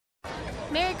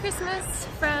Merry Christmas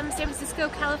from San Francisco,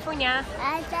 California.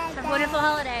 Have a wonderful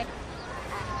holiday.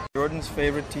 Jordan's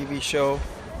favorite TV show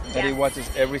that he watches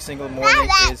every single morning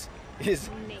is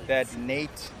that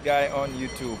Nate guy on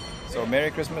YouTube. So Merry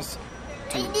Christmas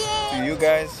to you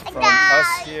guys from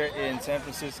us here in San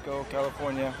Francisco,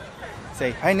 California.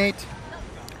 Say hi, Nate.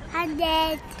 Hi,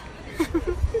 Nate.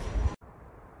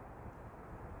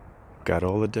 Got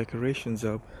all the decorations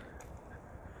up.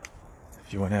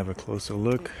 If you want to have a closer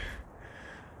look,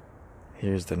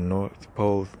 here's the North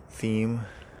Pole theme.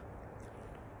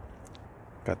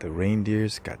 Got the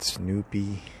reindeers, got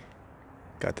Snoopy,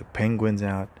 got the penguins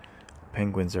out.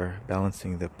 Penguins are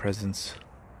balancing the presents.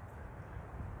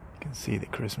 You can see the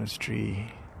Christmas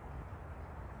tree,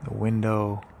 the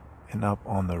window, and up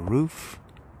on the roof,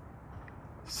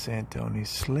 Santoni's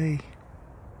sleigh.